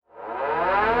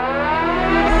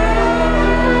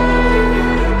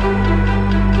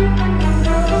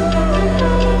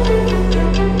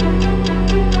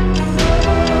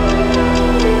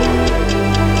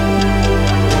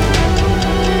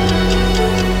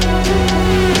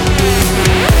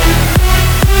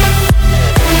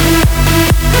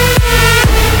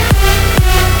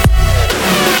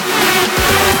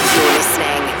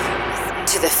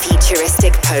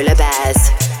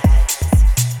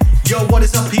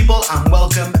people, and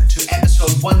welcome to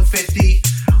episode 150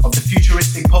 of the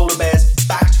Futuristic Polar Bears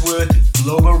Back to Earth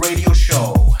Global Radio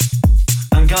Show.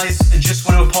 And guys, I just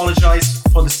want to apologise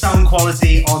for the sound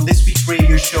quality on this week's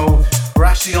radio show. We're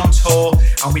actually on tour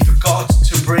and we forgot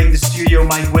to bring the studio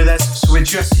mic with us, so we're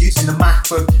just using the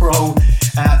MacBook Pro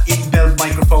inbuilt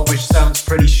microphone, which sounds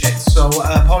pretty shit. So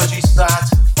apologies for that.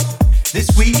 This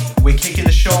week, we're kicking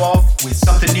the show off with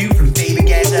something new from David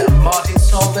Guetta and Martin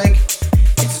Solveig.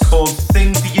 It's called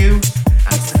Thing For You,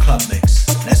 and it's the club mix.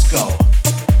 Let's go.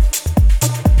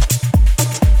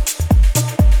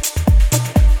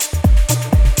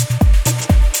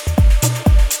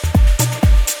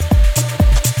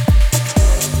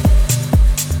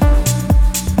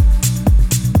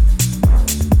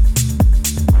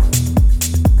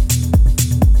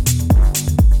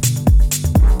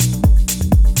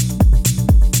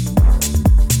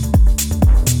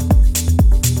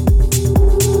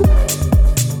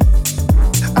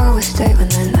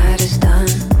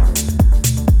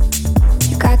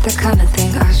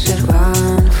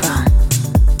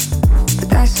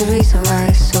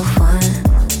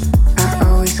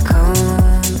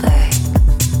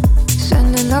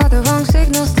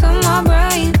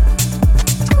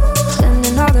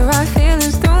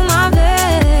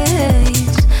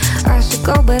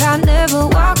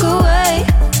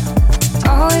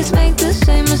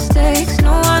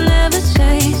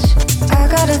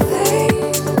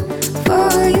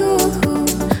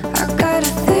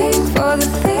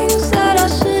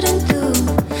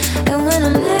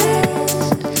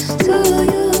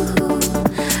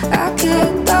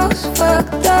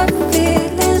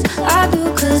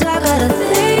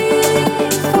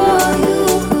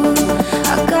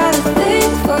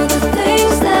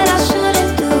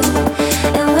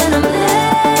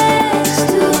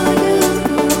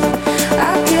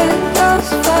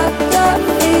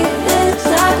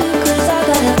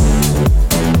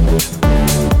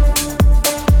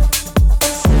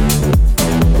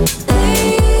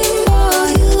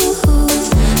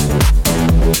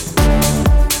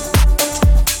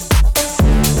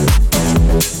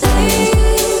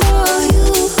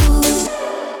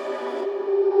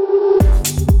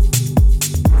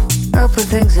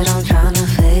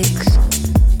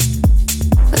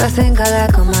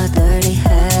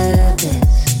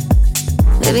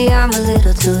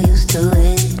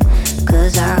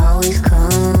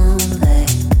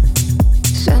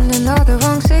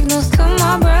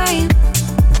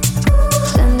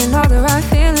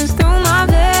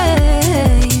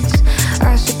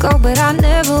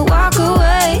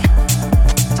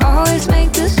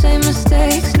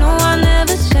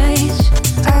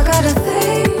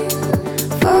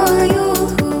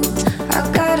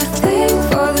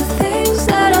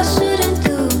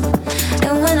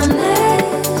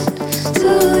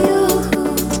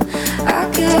 I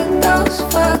get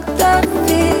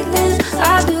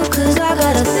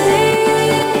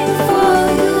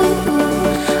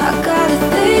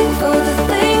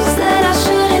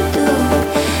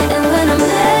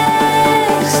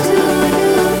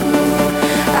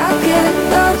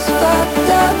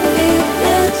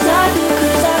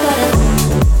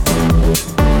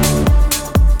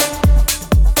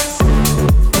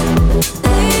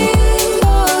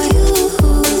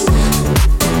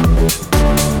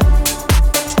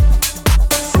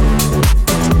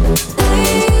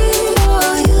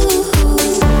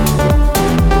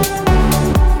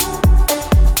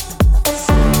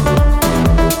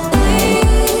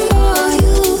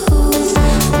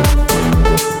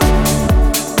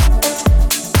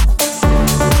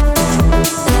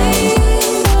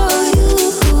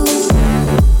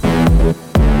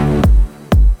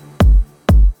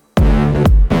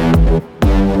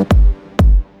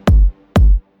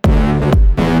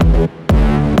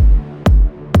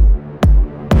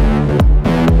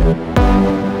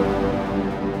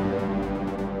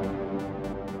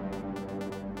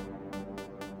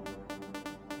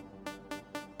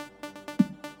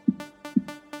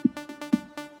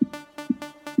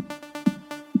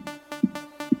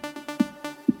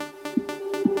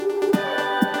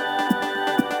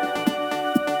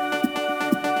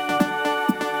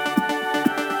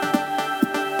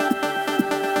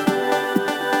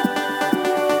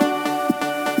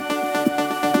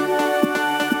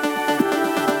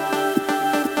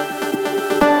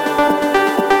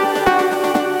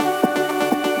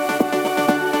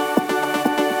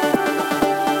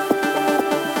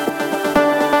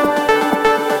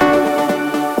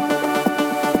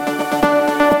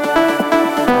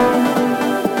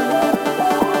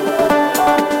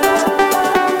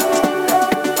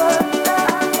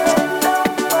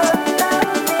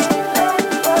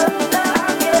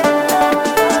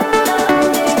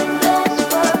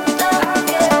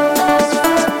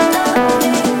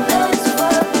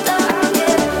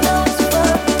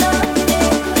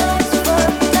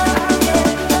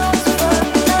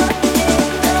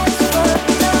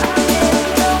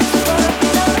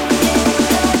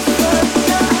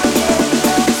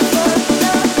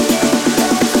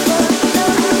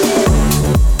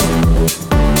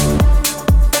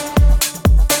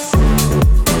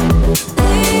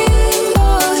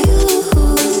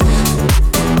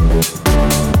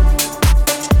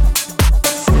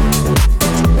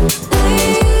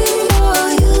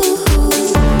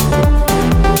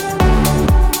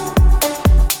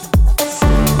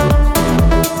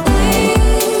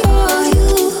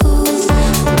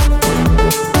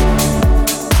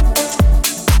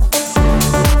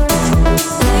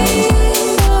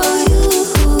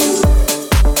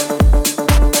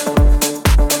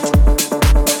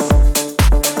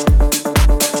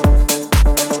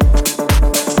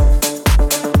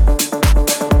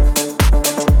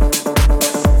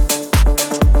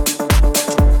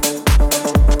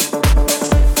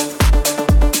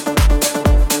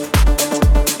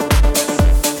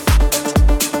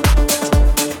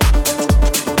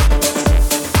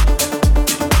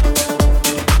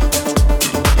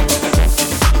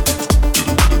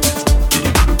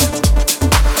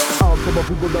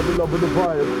The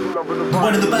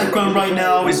one in the background right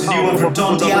now is the new one from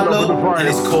Don Diablo, and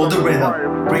it's called The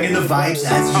Rhythm, bringing the vibes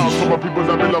as usual. Some people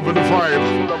that be loving the vibe.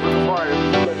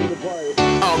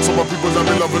 Out to my people that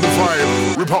be loving the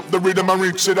vibe. Rip up the rhythm and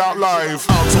reach it out live.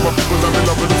 Out to my people that be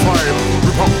loving the vibe.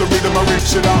 Rip up the rhythm and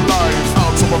reach it out live.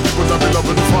 Out to my people that be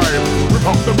loving the vibe. Rip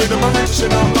up the rhythm and reach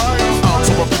it out live. Out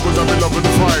to my people that be loving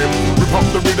the vibe. Rip up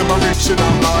the rhythm and reach it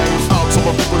out live. Out to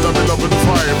my people that be loving the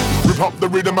vibe. Rip up the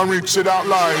rhythm and reach it out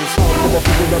live. Out to my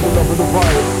people that be loving the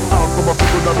vibe. Out to my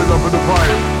people that be loving the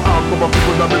vibe. Out to my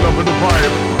people that be loving the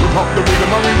vibe. Rip up the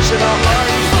rhythm and reach it out live.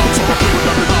 Out to my people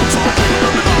that be out to my people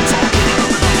that be out to my people.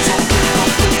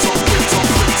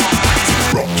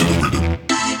 Rock to the rhythm.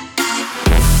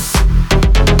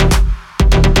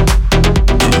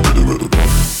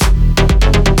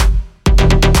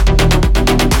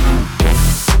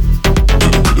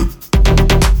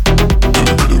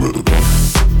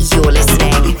 You're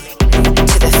listening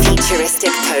to the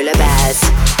Futuristic Polar Bears.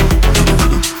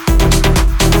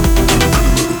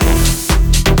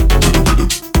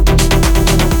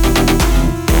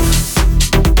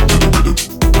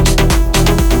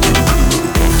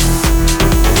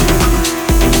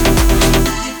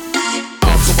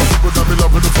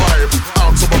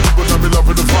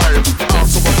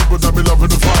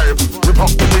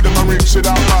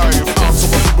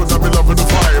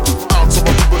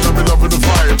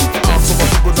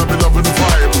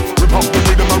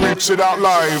 It out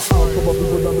live. Out to my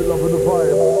people that be loving the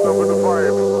vibe, loving the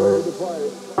vibe.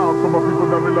 Out to my people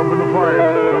that be loving the vibe,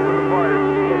 loving the vibe.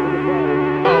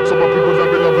 Out to my people that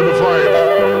be loving the vibe,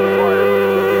 loving the vibe.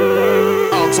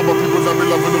 Out to my people that be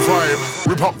loving the vibe.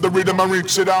 Rip up the rhythm and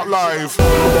reach it out live.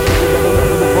 Out to my people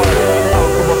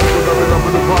that be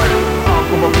loving the vibe. Out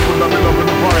to my people that be loving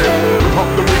the vibe. Rip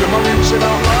up the rhythm and reach it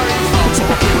out live. Out to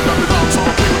my people that be out to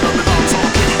my people that be out to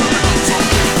my people.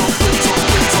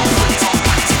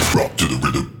 Rock to the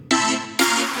rhythm.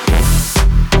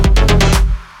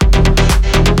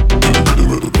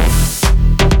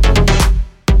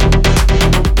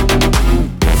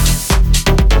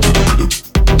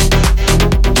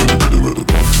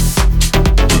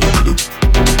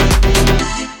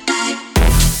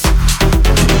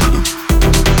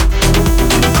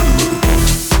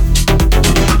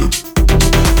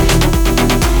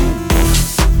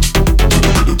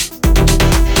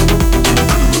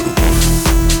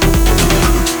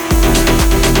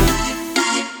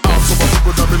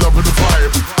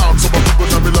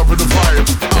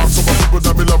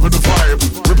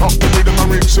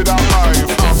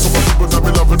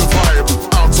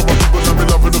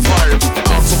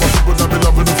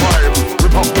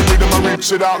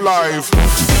 It out live.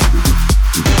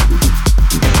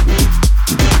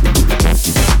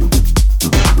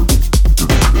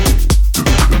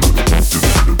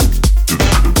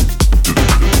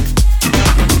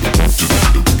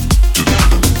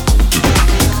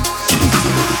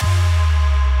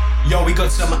 Yo, we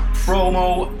got some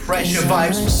promo pressure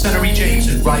vibes from Sonny James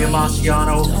and Ryan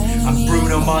Marciano and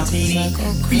Bruno Martini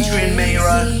featuring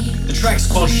Mayra. The track's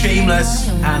called Shameless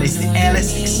and it's the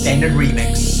Ellis Extended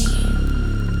Remix.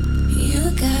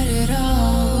 Got it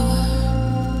all,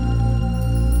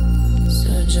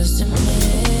 so just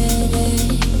admit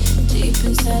it deep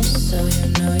inside, so you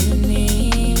know you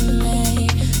need me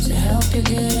to help you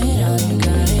get it all. You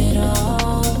got it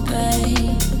all,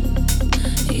 babe.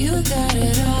 You got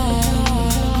it all.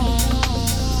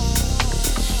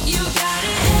 You got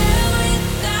it, and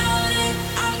without it,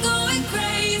 I'm going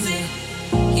crazy.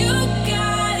 You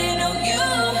got it, oh you,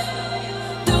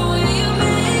 the way you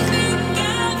make me,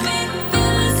 got me.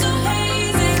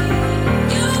 Crazy.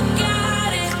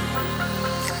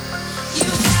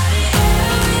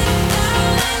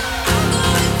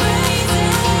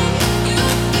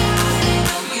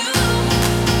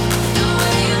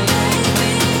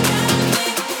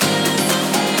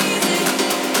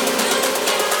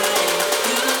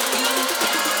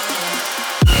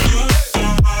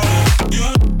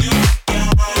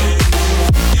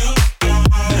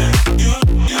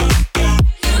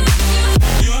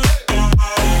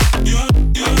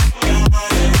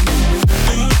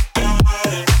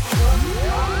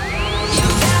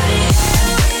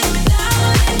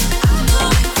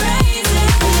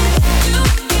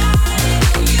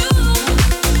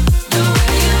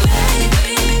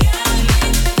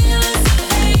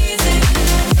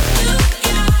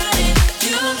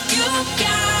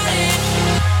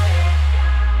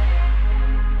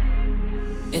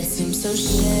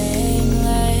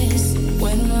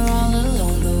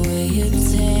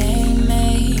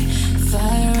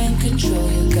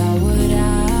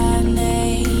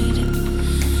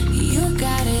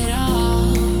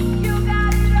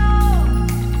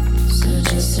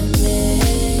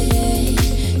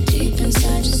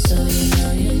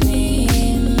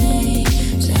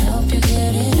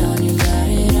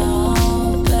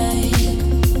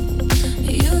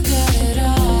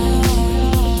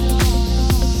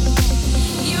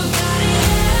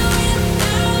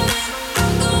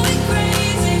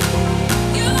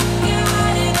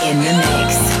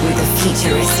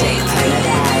 Futuristic Polar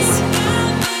Bears.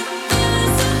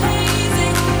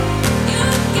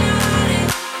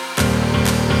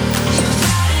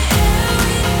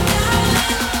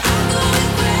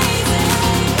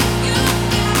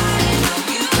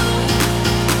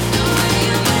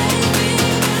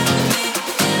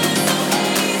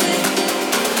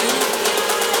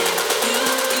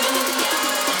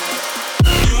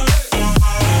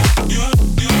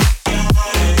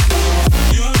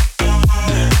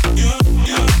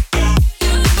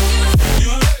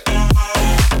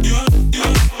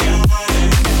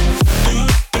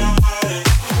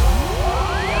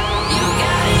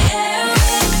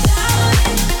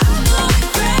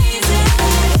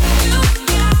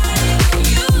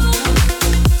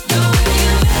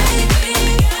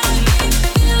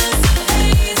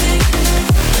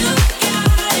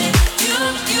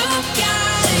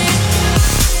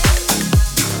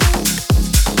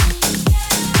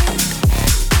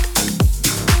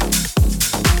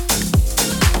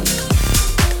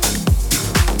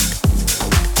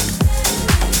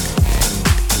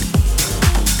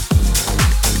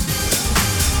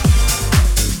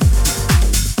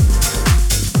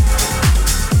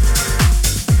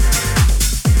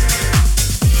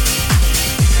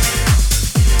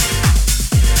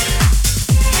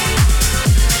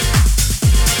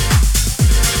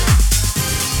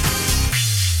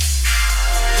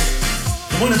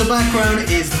 One in the background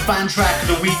is the fan track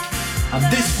of the week, and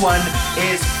this one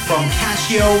is from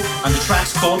Casio, and the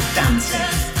track's called Dancing.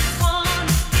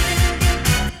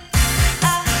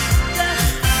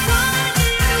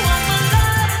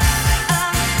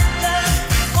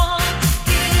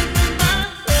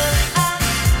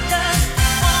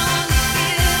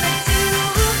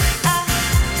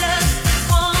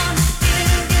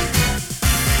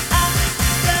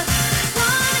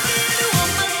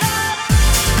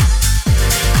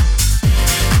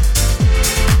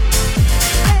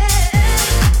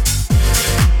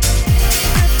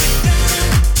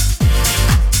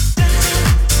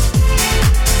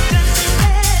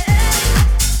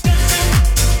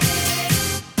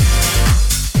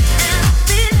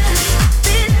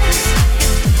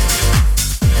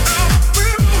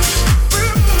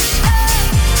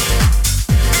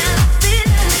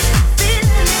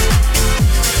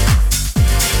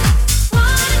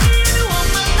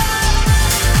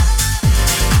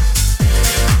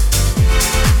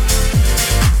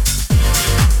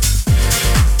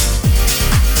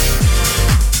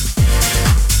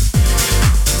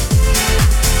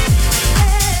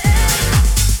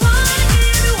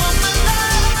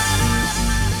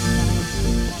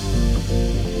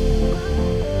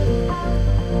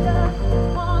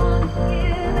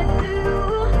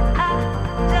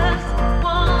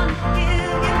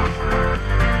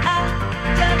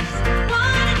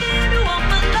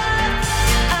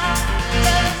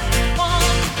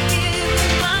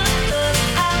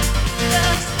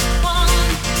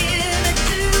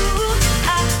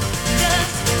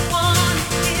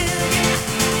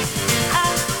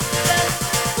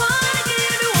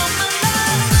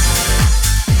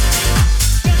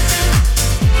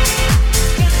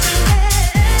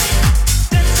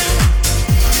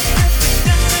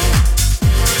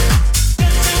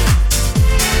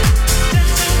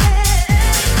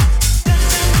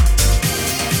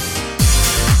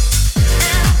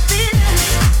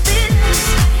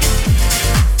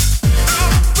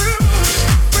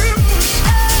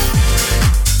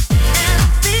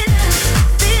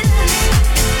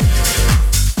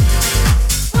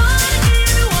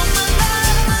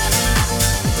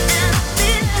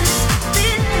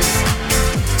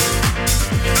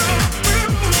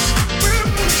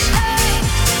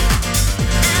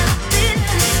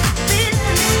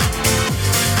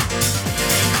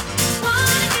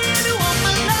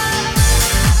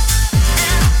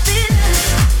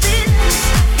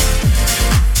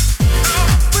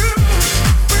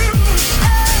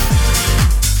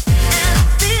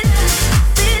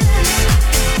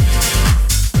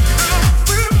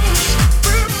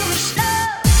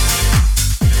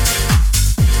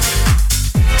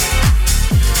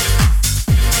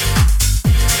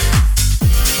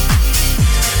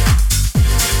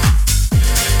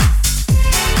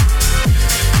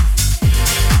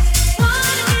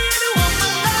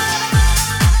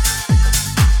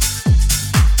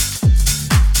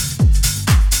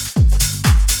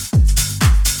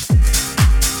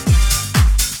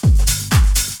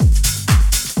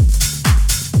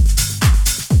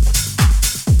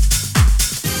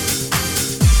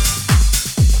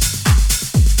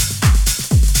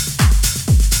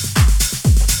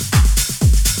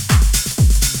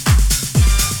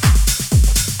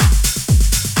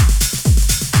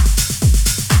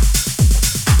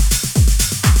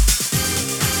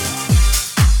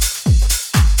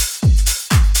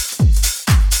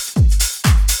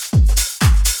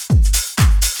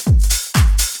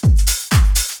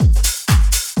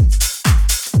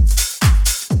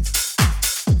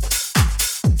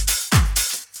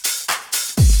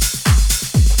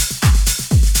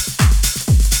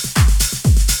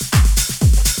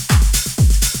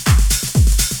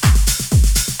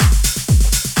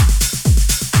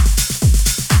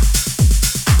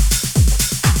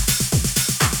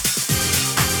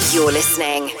 You're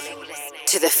listening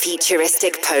to the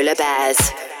Futuristic Polar Bears.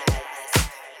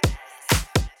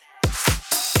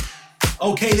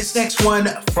 Okay, this next one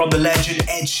from the legend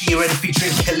Ed Sheeran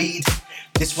featuring Khalid.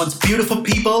 This one's Beautiful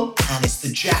People, and it's the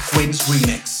Jack Wins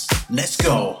remix. Let's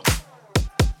go.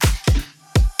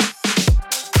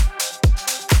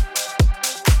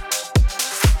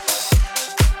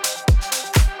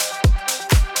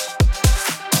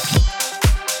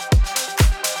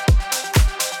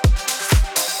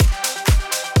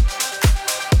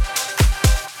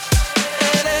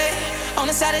 On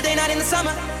a Saturday night in the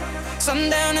summer,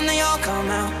 sundown and they all come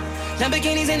out.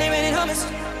 Lamborghinis and they're renting Hummers.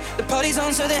 The party's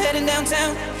on, so they're heading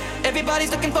downtown. Everybody's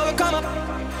looking for a come up,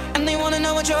 and they wanna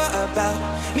know what you're about.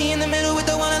 Me in the middle with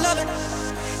the one I love it.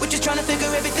 We're just trying to figure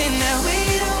everything out.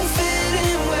 We don't fit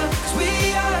in well, 'cause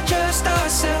we are just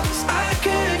ourselves. I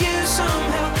could use some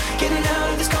help getting out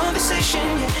of this conversation.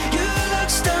 Yeah, you look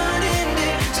stunning,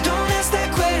 dear, so don't ask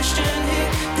that question here.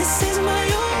 This is my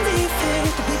only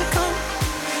faith that we become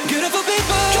beautiful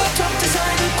people. Drop top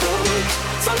designer clothes,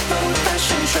 front row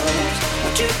fashion shows.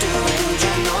 What you do and who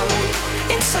you know,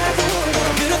 inside the world.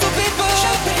 Beautiful people,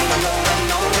 shopping on low and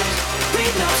nose,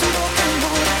 read notes and walk and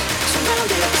roll.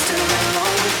 Surrounded but still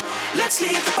alone, let's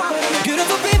leave the party.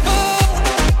 Beautiful people.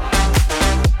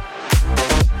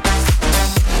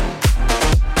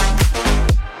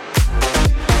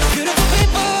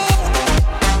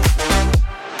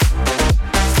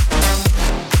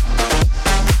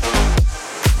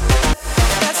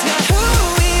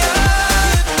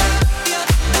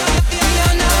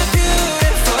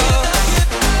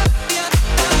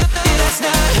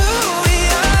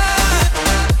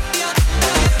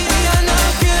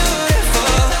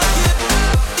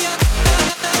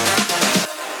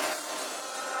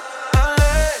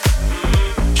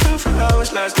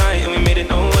 Last night and we made it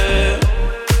nowhere.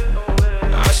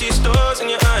 I see stars in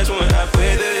your eyes when we're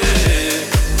halfway there.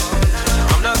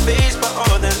 I'm not fazed by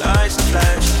all the lights and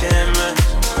flash cameras,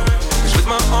 'cause with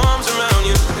my arms around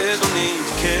you, there's no need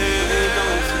to care. No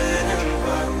feeling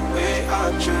but we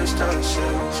are just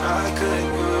ourselves. I could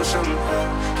use some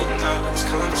help getting out of this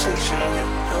conversation. Yeah,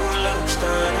 no love's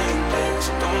done in there,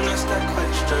 so don't ask that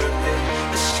question.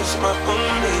 Yeah, it's just my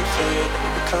only fear that we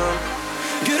become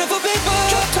beautiful people.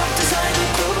 Drop top designer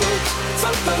clothes,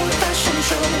 front row fashion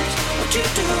shows. What you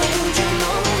do and who you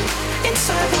know,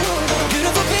 inside the world.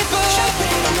 Beautiful people,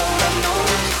 shopping on low and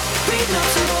nose, read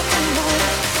notes and walk and roll.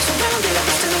 Surrounded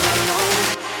but still alone,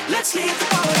 let's leave the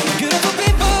party. Beautiful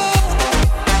people.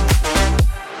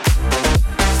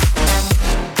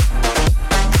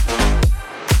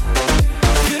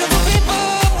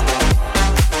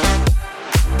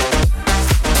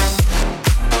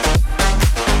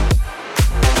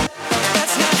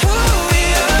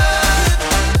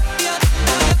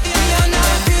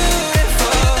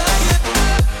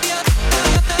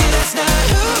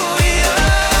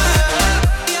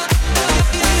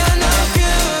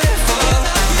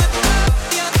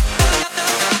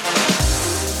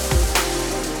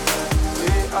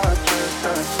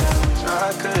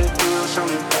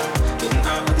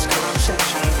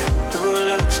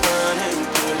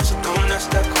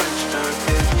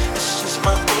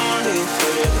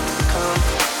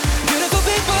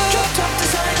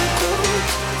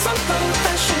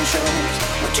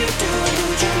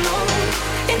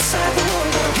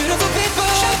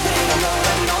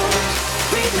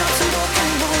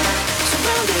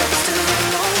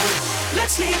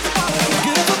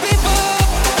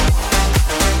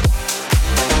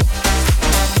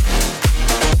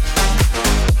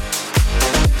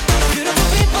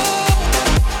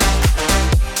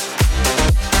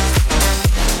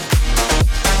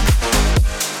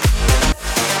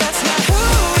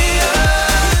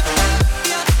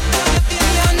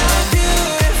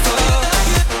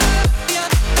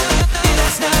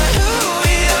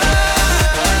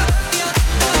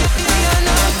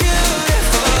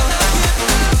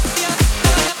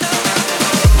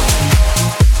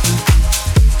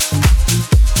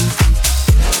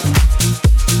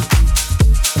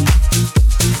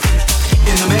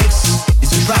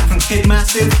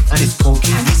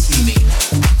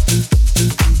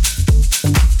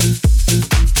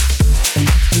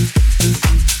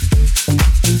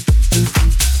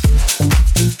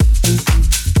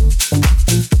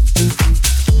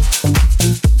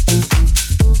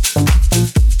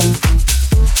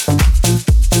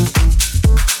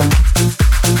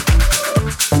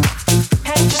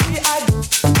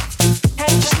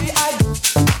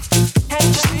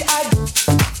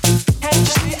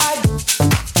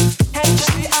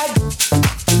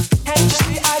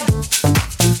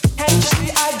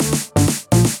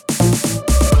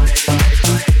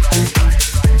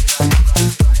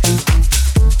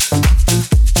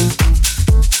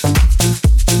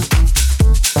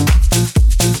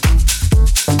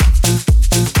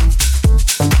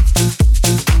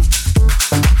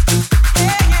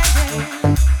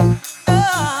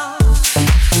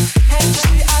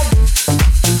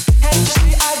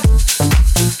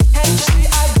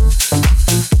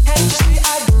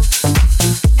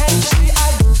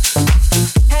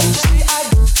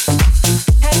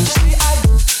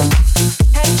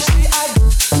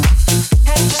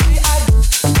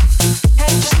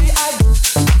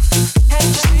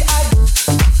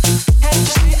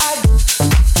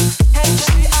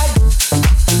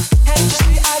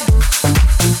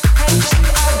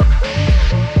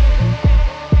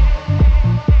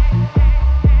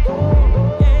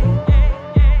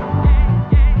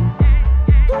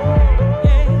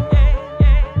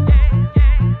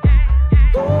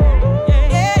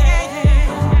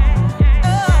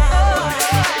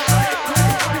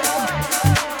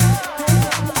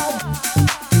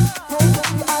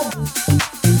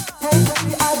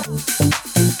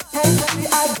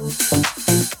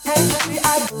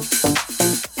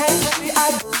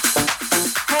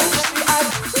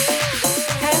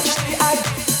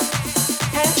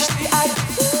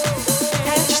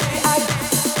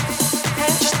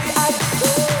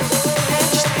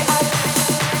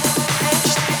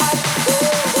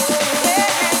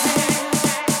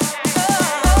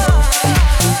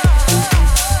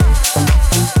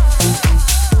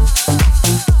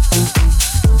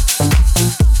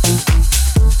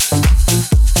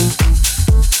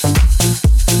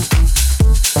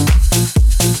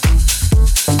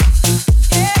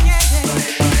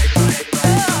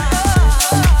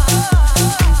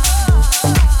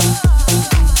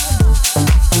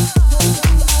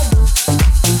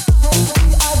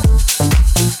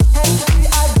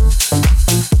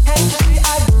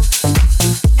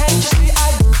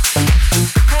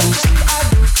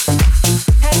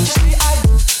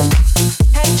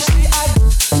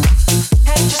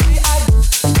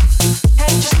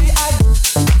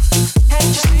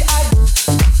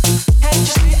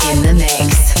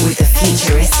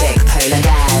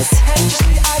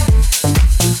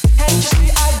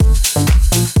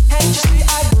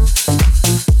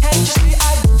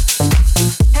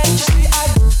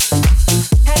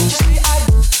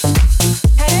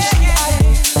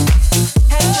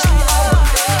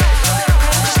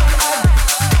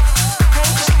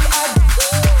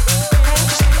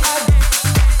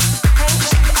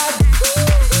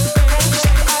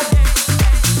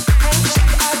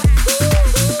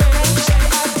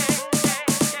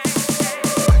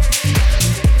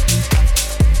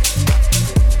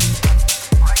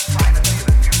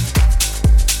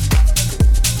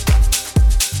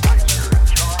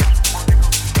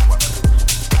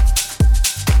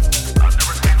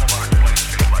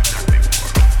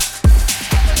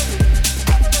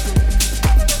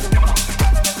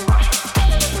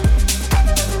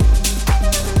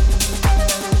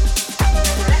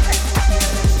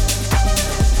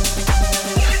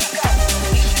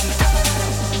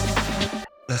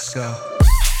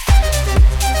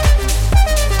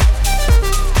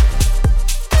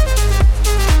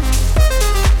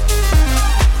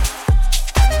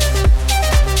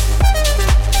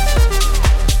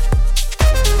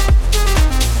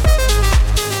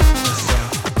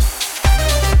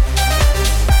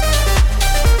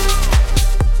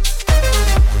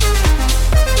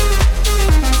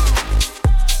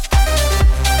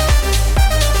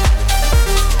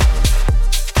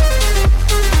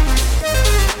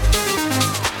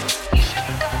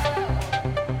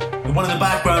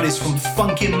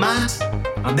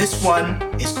 And this one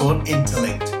is called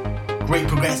Interlinked. Great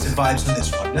progressive vibes on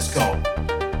this one. Let's go.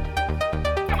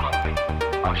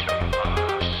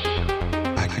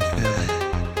 I can feel it.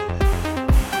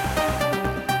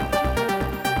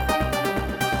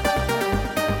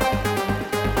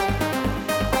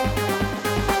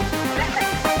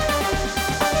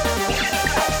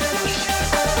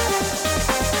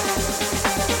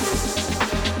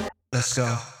 Let's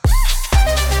go.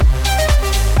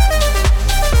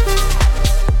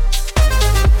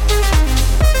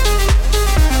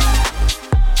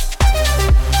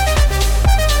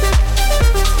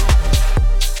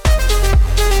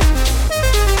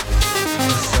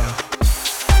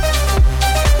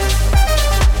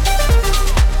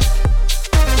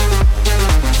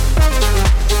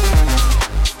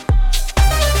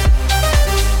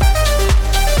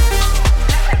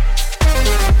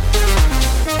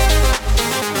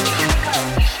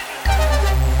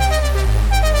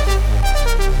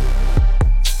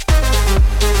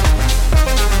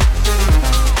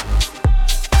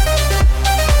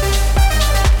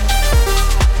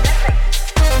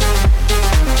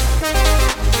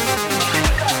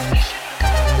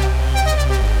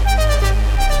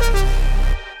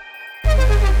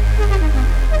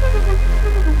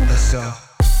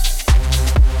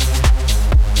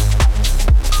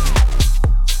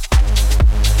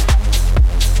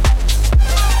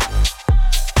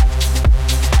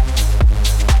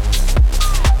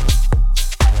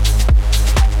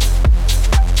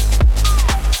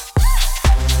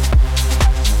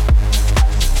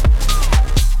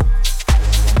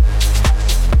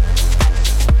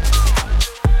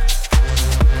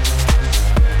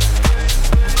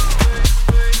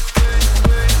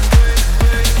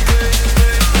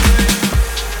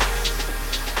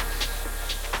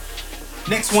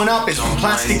 Next one up is from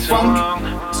Plastic Funk.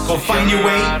 It's called Find Your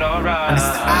Way, and it's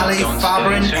the Ali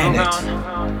Fabrin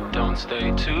edit. Don't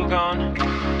stay too gone,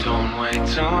 don't wait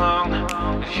too long.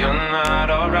 If you're not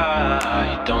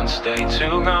alright, don't stay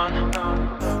too gone.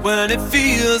 When it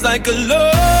feels like a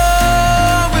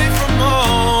long way from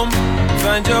home,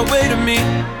 find your way to me,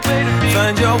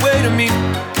 find your way to me.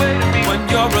 When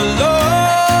you're alone,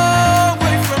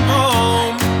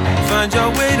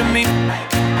 me.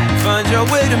 Find your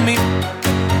way to me.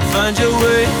 Find your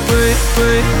way, way,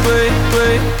 way, way,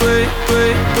 way, way,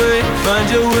 way, way. Find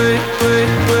your way, way,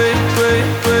 way, way,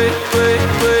 way, way,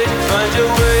 way. Find your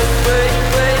way, way, way,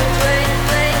 way, way, way, way.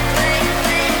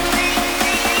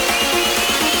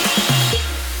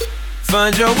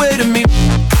 Find your way to me.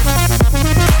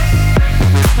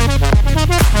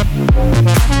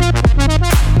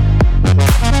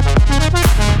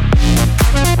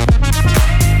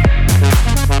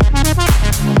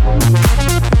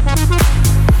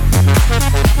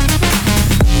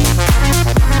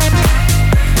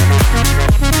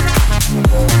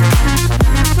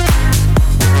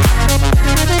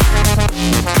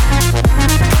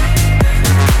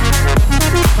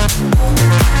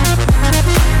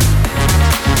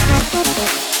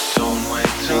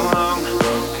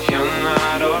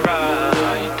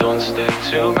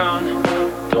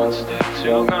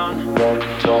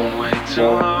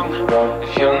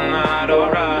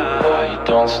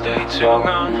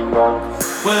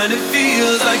 When it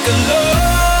feels like a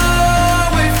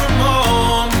long way from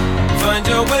home, find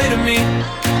your way to me,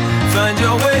 find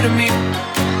your way to me.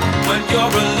 When you're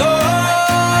a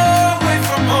long way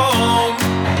from home,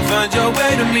 find your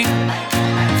way to me,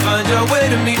 find your way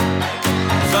to me,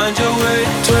 find your way,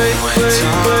 way, way, way,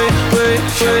 way, way,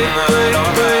 way,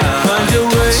 way, find your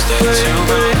way, way,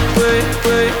 way, way,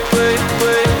 way, way,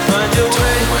 way, find your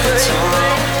way, way, way.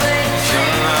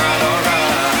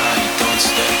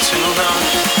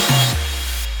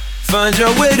 Find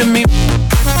your way to me.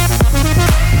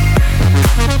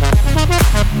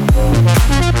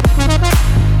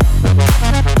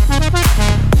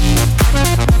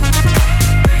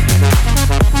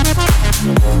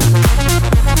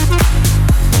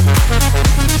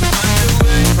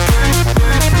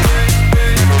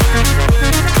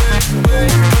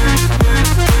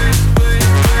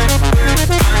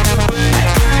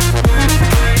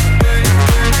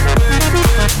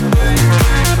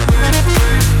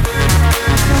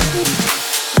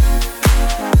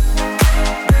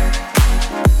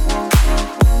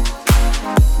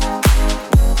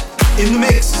 In the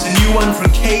mix is a new one from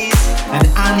Kays and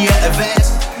Anya Yvette,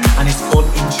 and it's called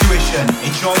Intuition.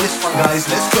 Enjoy this one, guys.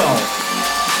 Let's go.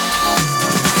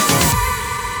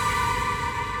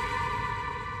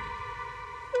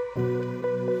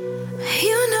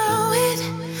 You know it,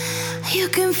 you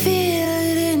can feel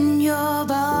it in your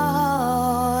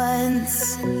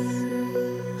bones.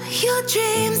 Your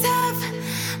dreams have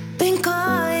been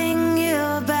calling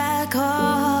you back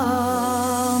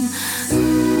home.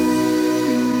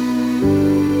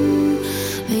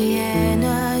 The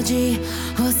energy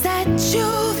will set you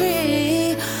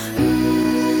free.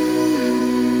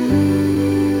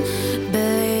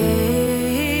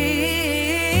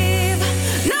 Believe.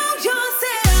 Know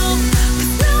yourself,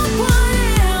 'cause no one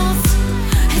else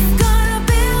is gonna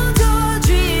build your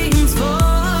dreams for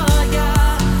ya.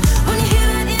 When you hear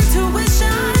that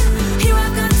intuition, you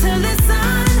have got to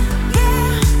listen.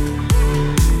 Yeah.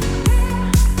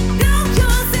 Know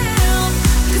yourself,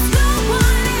 'cause no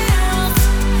one else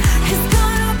is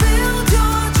gonna build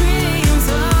your dreams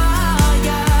for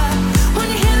ya. When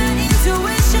you hear that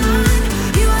intuition,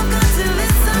 you have got to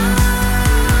listen.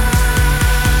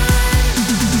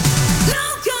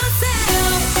 Know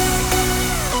yourself.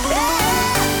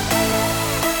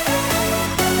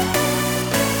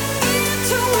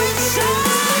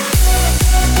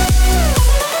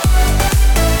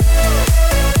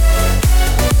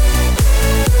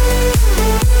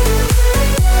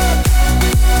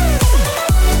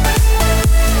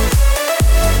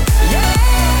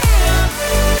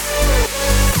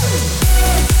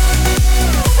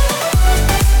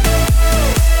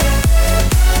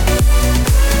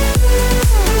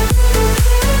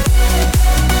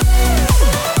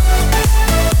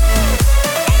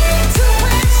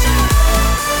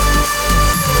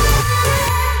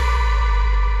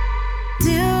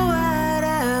 Do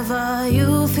whatever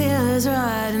you feel is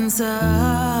right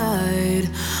inside.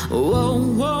 Whoa,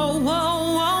 whoa, whoa,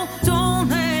 whoa. Don't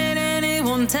let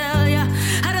anyone tell you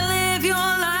how to live your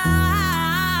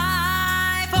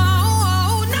life.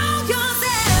 Oh, know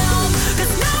yourself,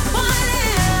 'cause no one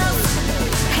else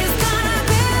is gonna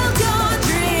build your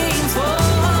dreams for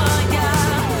ya.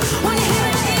 When you hear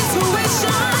that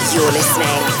intuition, You're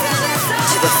listening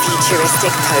to the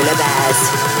Futuristic Polar Bears.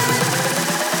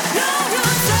 know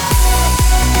yourself.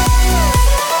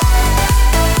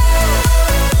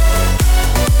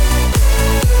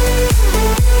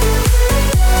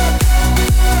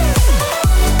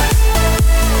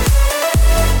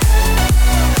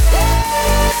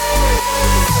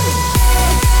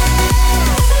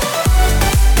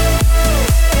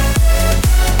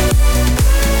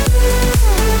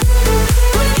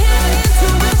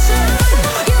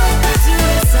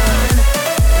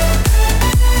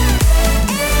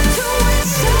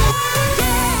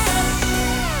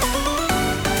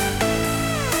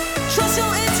 Trust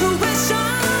your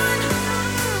intuition.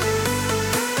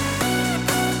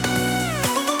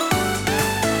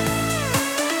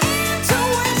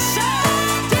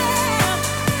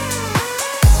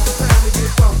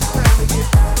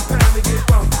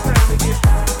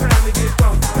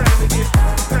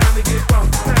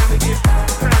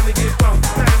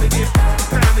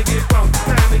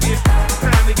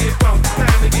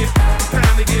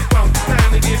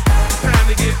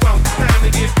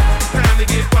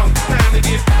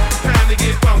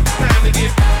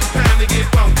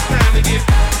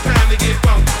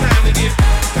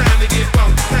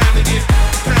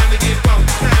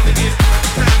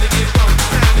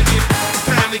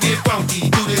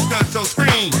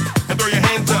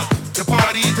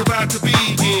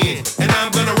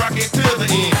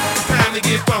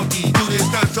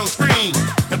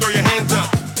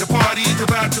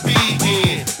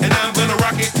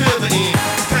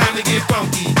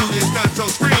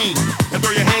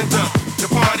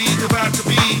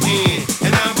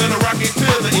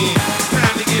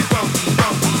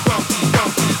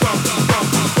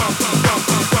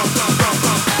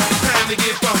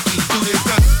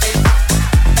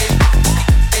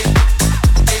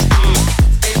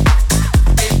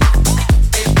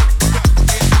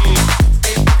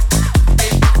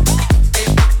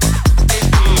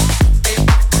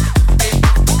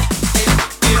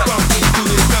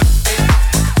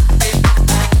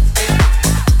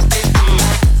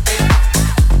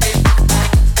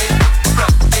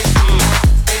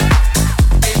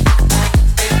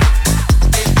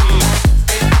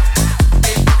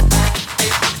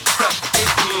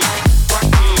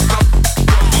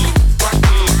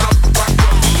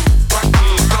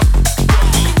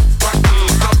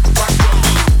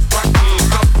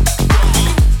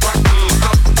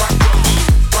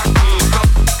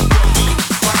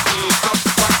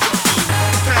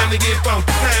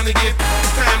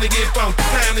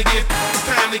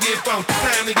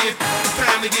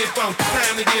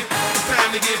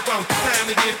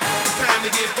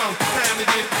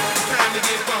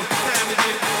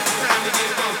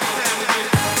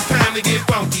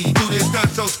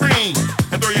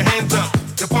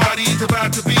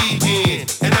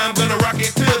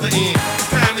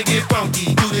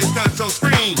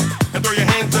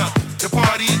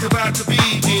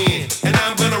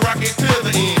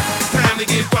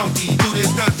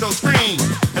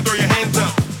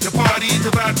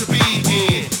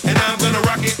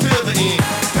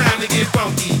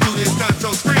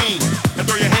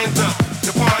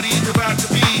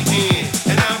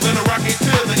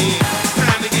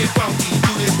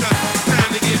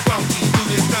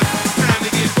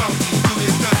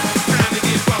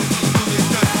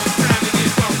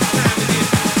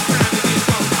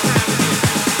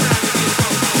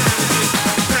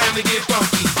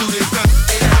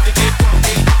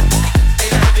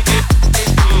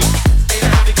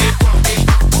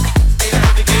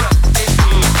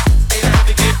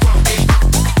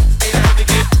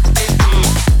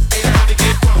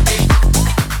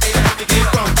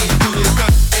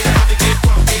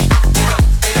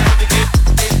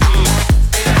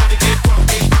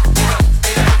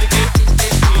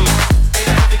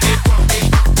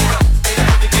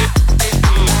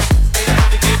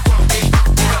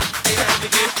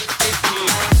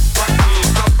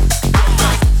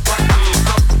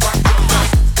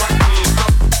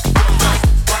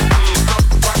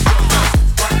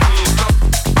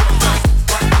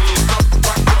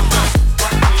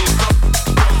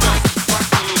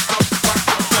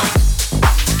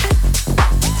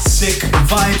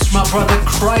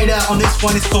 On this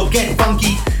one, it's called Get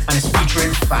Funky and it's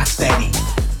featuring Fast Eddie.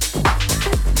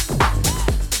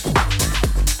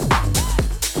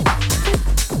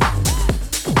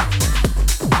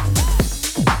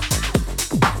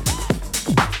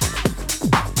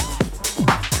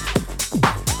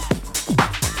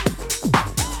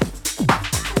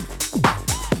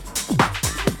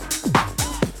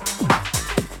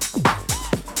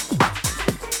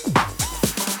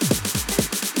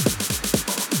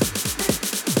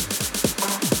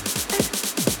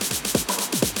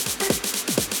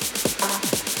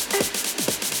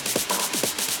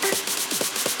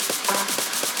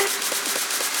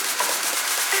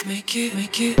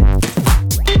 Make it.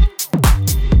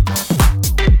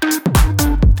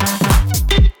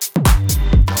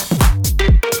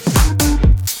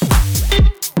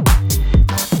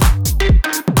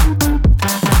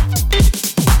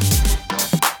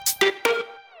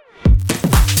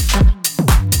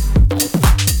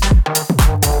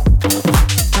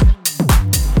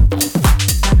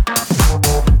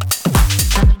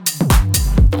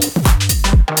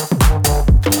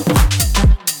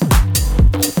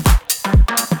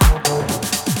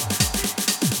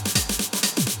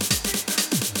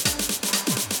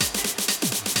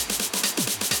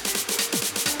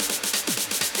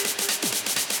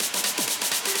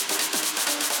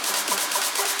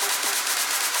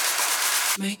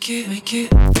 Make it, make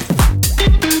it.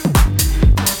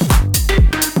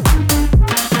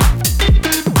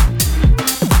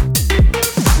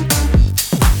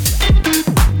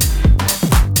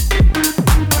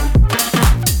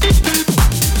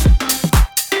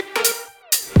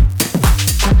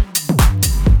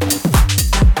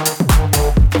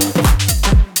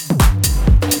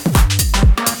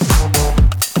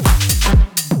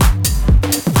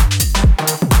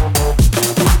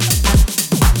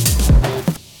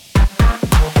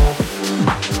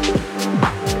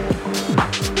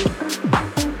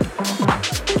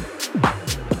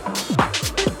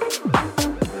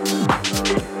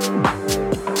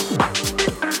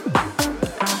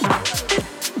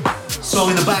 Song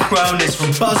in the background is from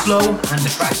Buzzlow and the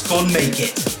track's called Make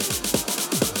It.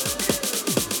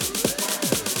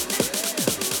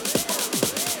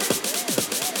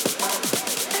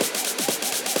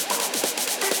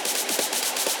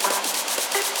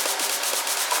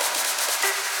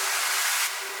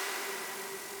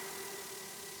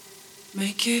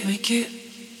 Make it, make it.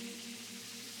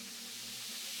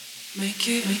 Make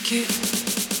it, make it.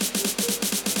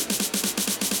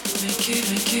 Make it,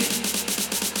 make it.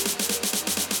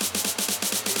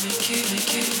 Make it,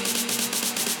 make it.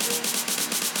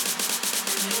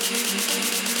 Make it, make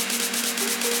it.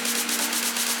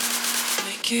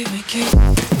 Make it, make it.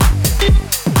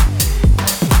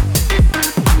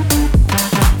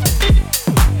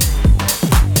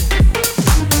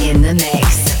 In the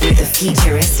mix with the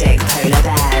futuristic polar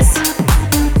bears.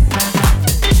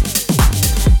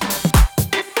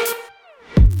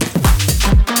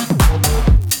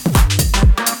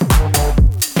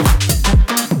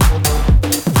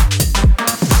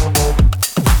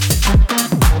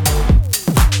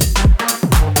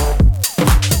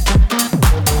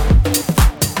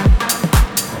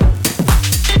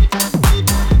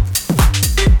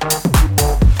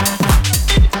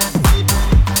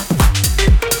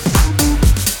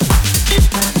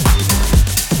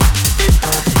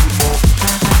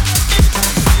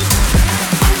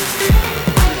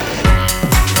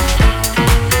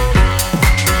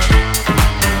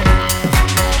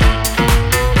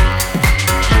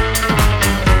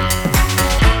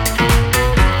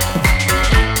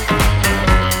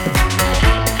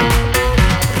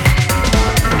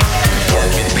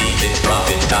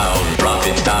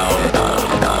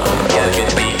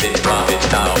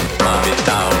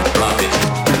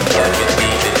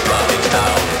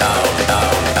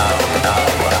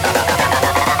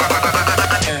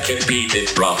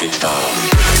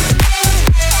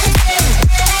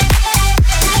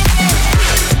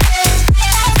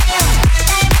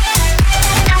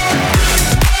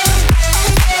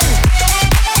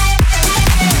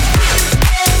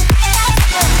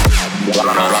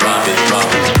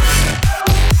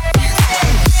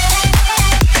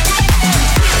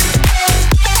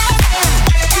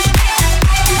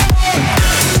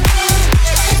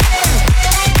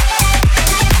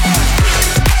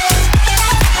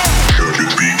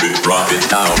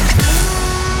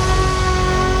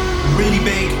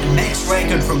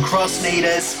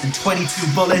 And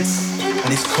 22 Bullets,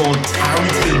 and it's called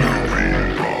Tarantino.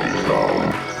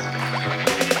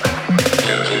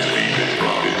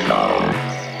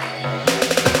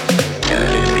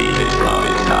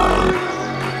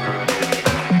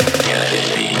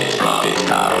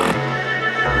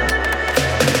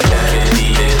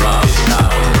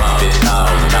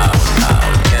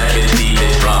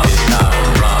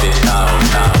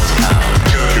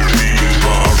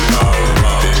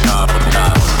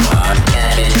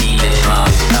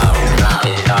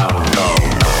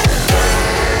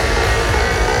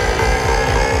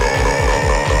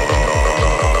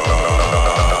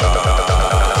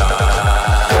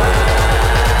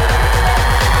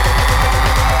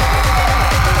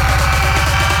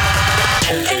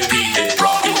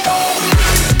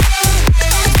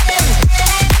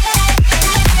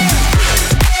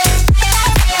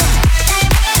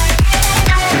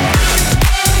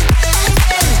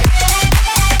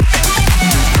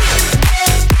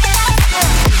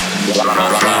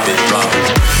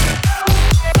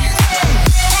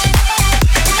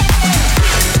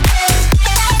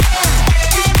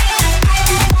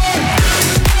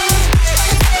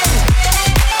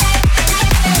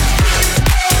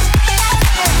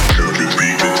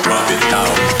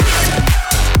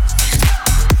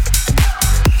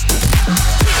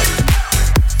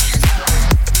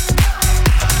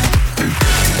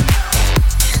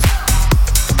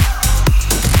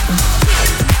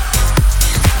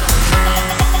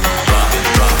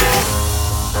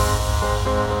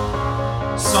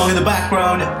 In the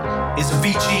background is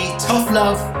Avicii, Tough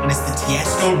Love, and it's the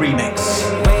Tiesto remix.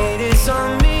 Weight is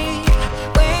on me,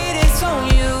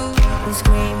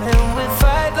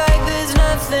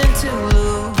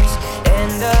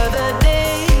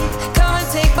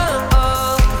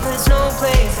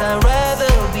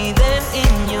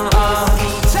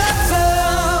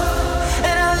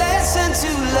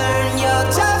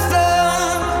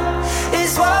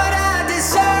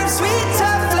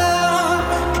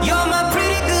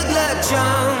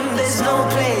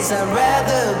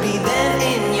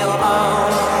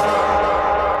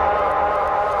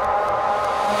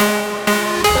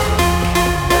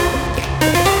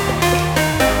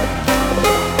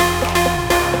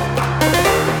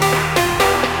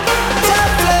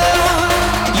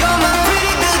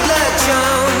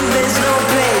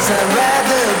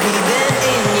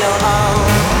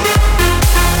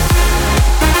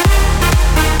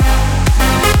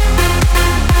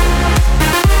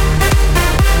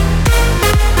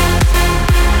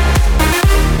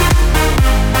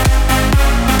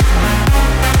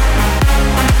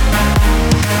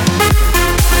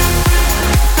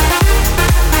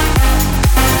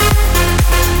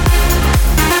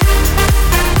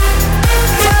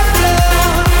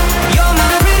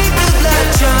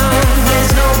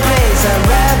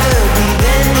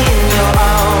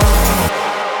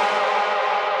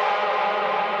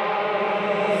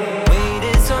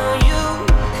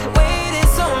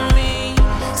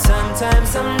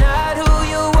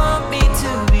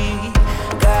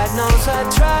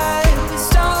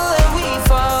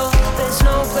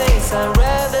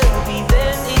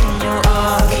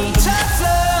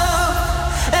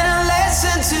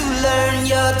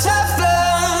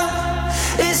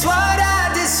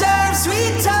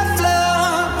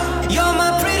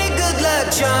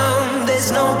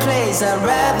 place I'd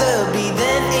rather be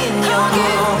than in your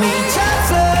give me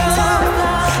tough love,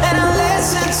 and I'll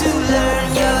listen to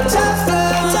learn your tough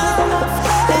love.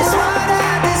 It's what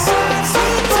I deserve,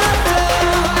 sweet tough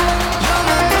love. You're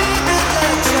my baby,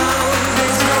 like John.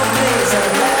 There's no place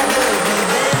I'd rather be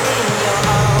than in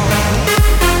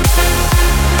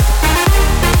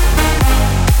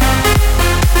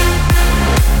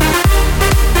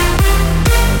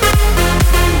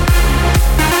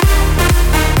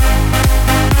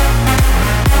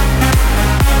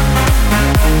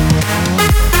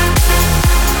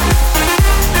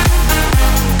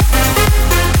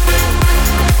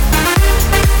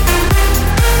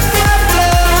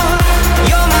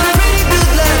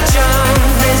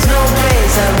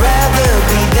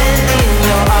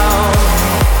your arms.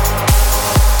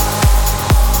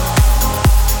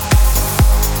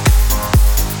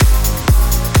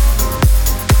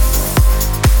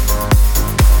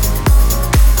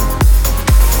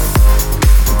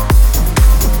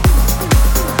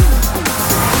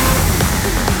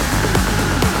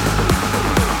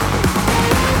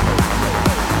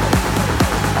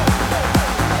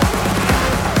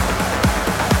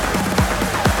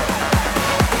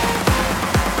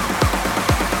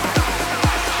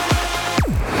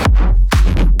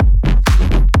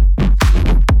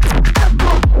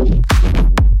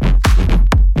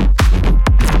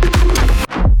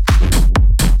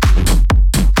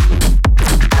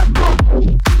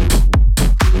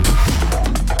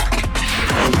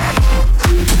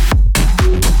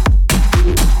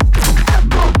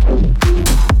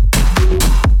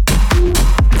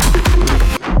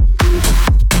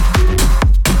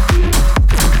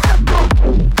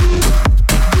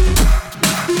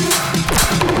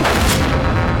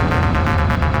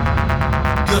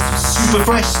 Super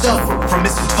fresh stuff from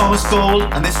Mr. Thomas Gold,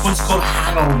 and this one's called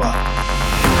Hangover.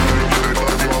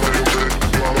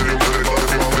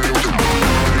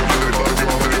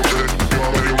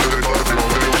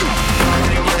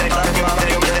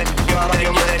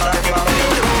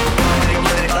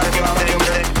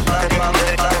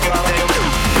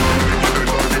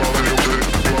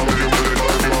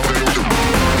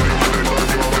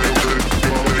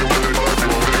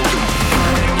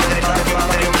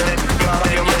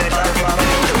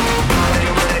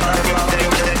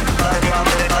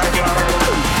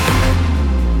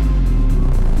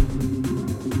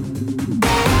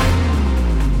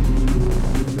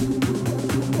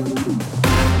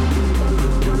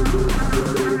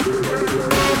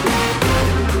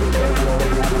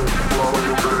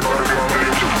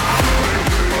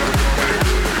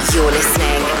 You're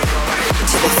listening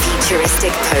to the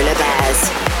Futuristic Polar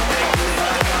Bears.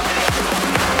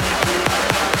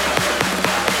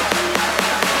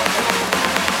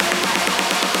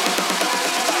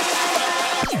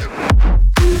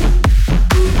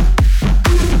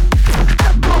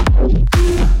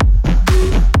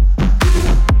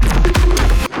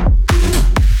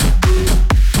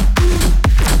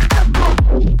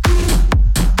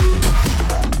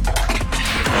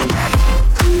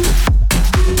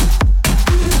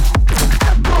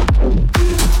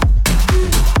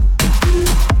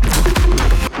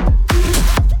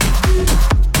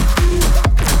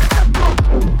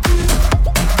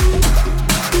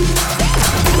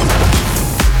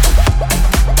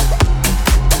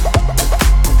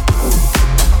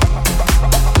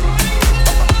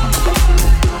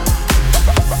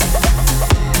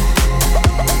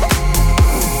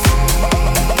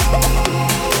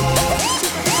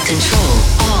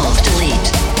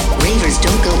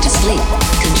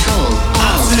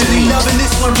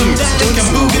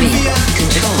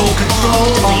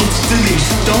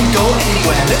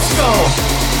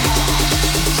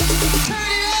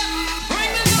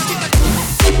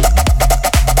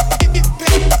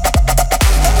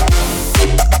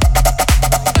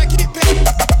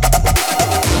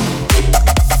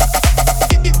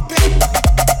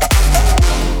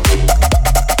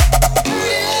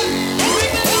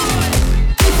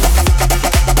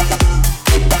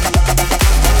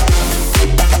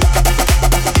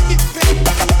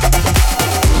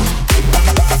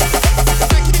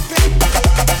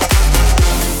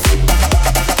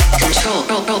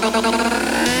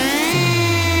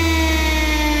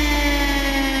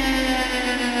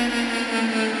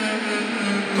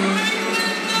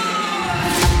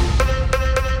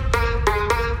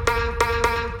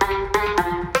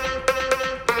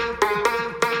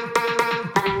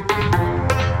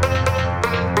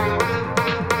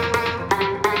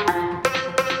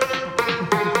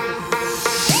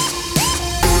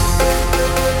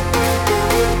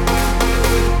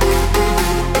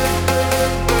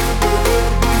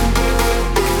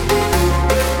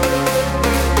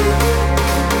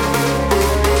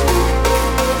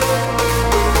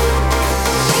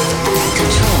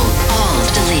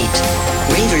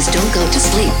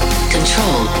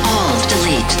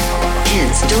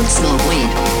 Kids don't smoke weed.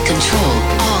 Control,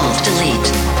 Alt,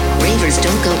 Delete. Ravers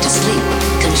don't go to sleep.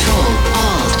 Control,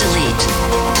 Alt, Delete.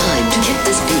 Time to hit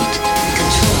this beat.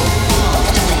 Control,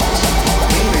 Alt, Delete.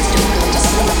 Ravers don't go to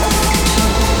sleep.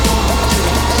 Control, Alt,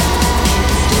 Delete.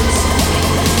 Kids don't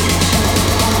smoke weed. Control,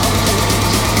 Alt,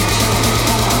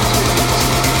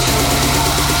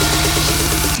 Delete.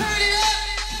 Turn it up,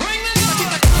 bring the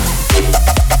noise.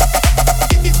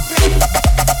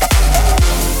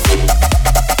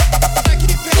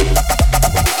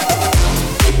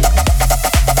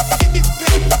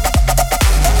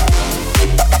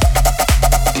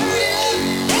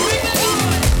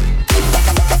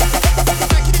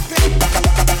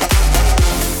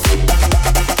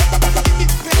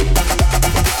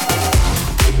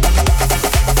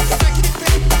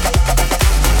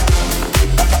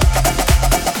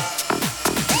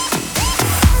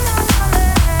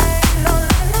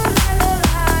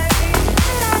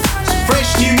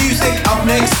 Fresh new music up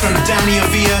next from Danny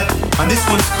Avia, and this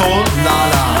one's called La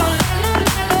La.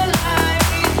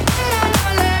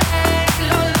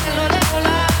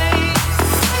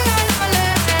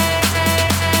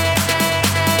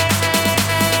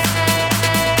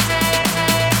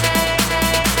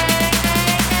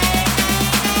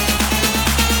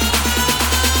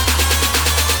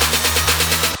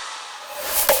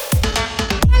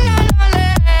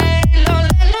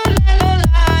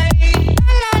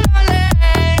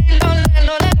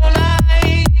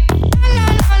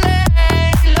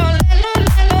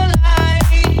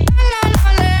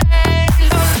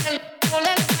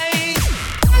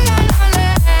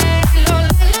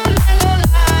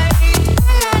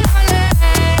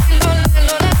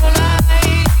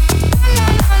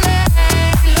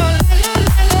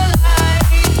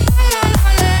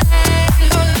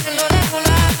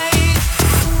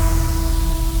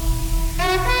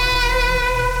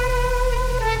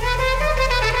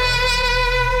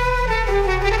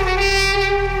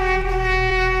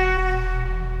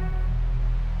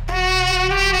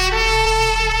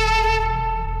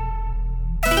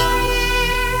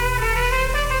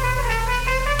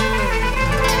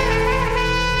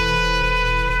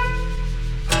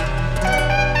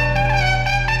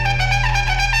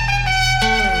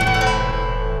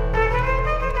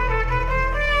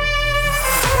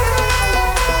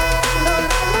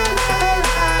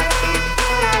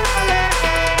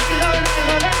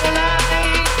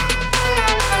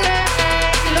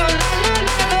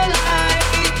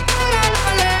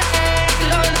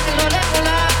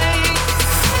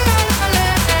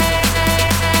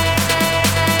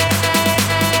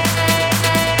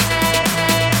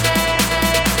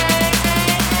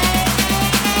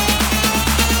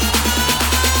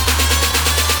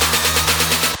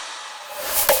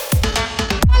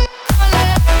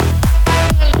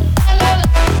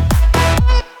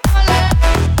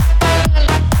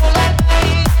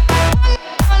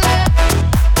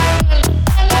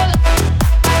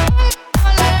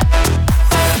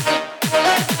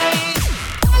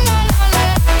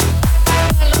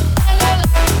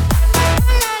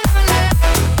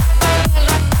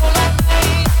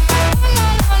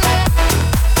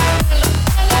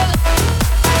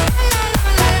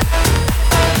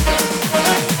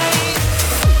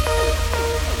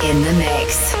 In the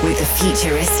mix with the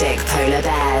futuristic polar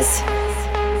bears.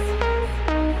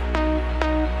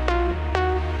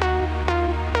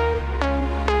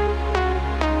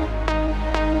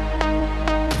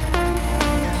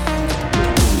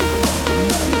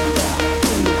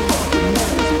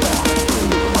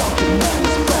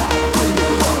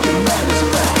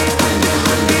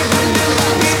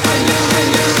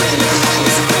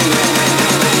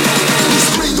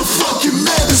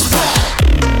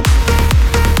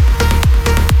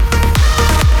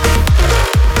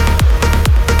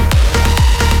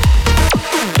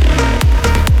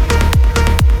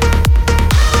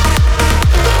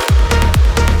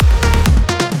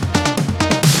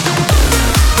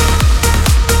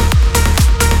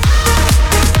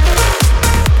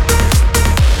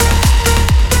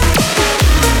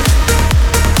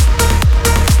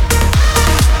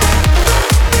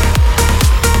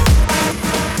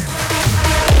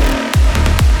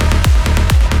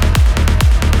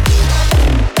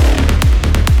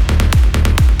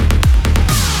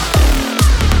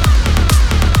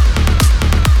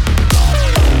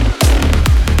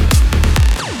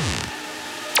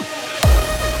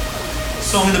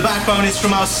 Song in the background is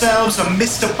from ourselves and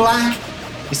Mr. Black.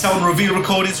 It's out on Reveal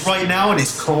Recordings right now and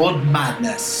it's called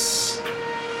Madness.